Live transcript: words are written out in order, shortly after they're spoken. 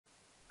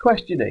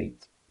Question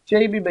 8.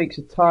 Jamie makes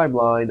a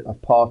timeline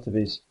of part of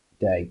his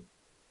day.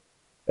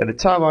 And the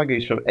timeline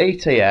goes from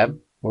 8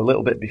 AM, or a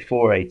little bit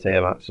before 8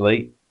 AM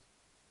actually,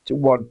 to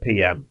 1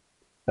 PM,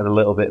 and a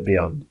little bit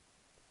beyond.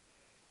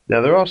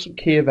 Now there are some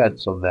key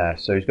events on there.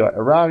 So he's got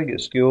arriving at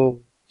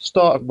school,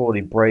 start of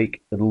morning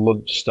break, and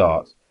lunch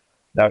start.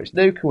 Now it's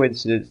no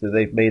coincidence that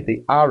they've made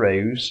the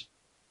arrows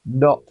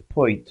not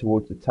point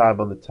towards the time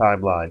on the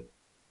timeline,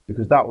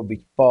 because that would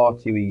be far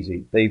too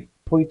easy. They've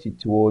pointed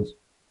towards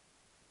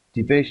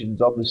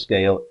divisions on the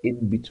scale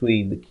in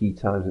between the key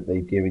times that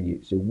they've given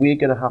you. So we're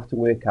going to have to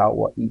work out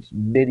what each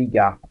mini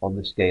gap on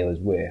the scale is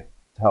worth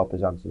to help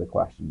us answer the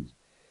questions.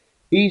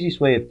 Easiest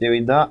way of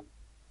doing that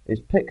is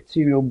pick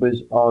two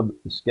numbers on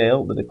the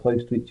scale that are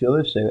close to each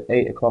other, so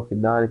 8 o'clock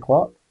and 9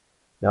 o'clock.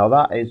 Now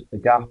that is a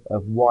gap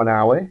of 1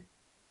 hour.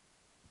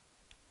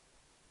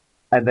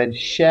 And then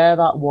share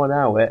that 1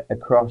 hour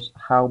across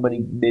how many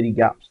mini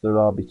gaps there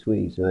are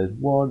between. So there's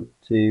 1,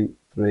 2,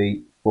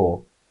 3,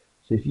 4.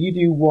 So if you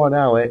do 1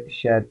 hour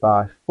shared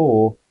by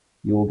 4,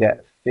 you will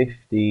get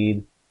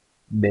 15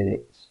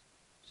 minutes.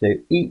 So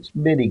each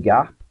mini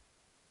gap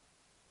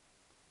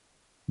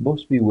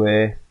must be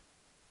worth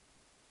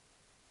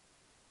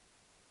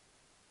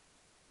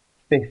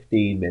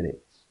 15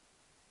 minutes.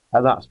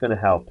 And that's going to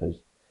help us.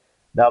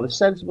 Now the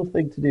sensible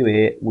thing to do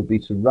here would be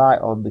to write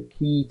on the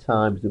key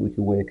times that we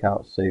can work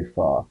out so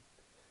far.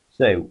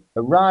 So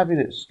arriving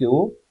at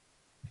school,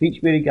 if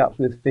each mini gap's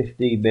worth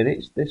 15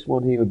 minutes, this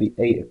one here would be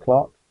 8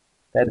 o'clock,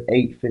 then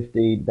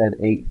 8:15, then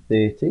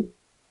 8:30.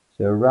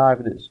 So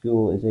arriving at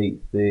school is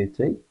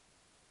 8:30.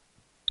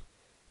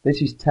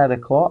 This is 10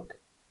 o'clock,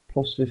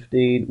 plus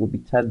 15 would be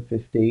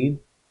 10:15,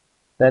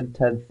 then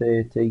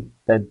 10:30,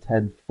 then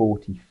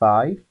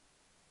 10:45.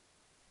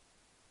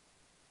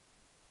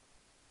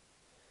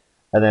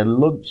 And then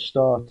lunch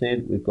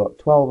starting, we've got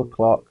 12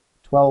 o'clock,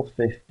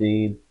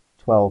 12:15,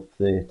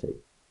 12:30.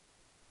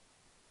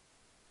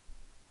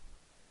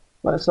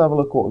 Let's have a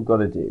look what we've got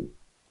to do.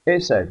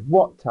 It says,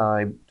 what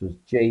time does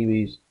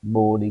Jamie's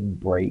morning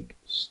break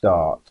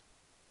start?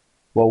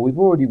 Well, we've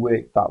already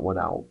worked that one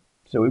out.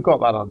 So we've got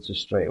that answer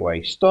straight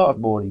away. Start of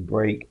morning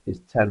break is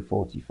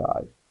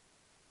 10:45.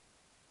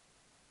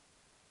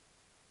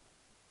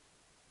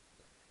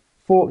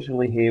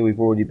 Fortunately here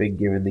we've already been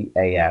given the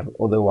AM,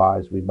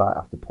 otherwise we might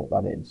have to put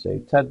that in. So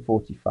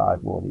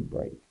 10:45 morning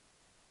break.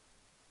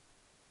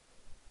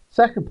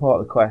 Second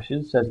part of the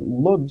question says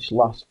lunch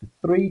lasts for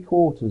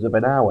 3/4 of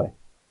an hour.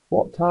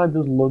 What time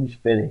does lunch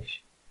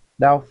finish?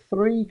 Now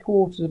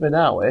 3/4 of an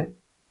hour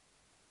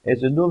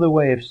is another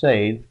way of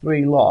saying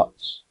 3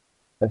 lots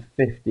of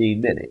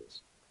 15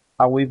 minutes.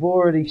 And we've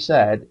already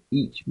said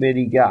each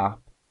mini gap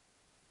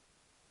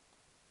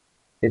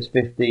is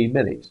 15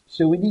 minutes.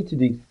 So we need to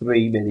do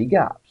 3 mini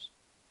gaps.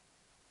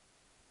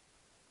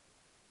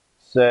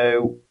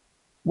 So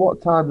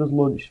what time does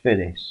lunch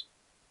finish?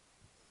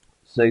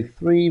 So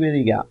 3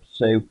 mini gaps.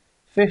 So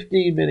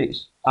 15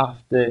 minutes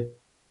after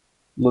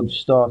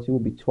lunch starting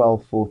would be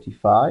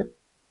 12:45,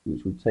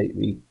 which would take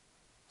me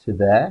to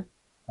there.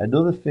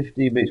 Another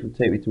 15 minutes would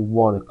take me to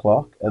 1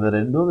 o'clock, and then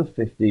another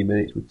 15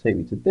 minutes would take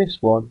me to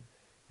this one,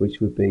 which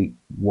would be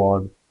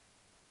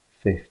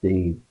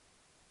 1:15.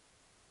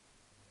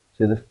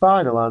 So the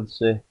final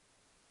answer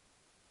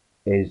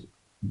is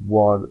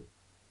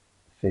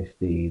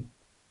 1:15,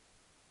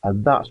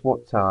 and that's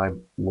what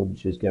time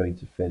lunch is going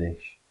to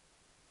finish.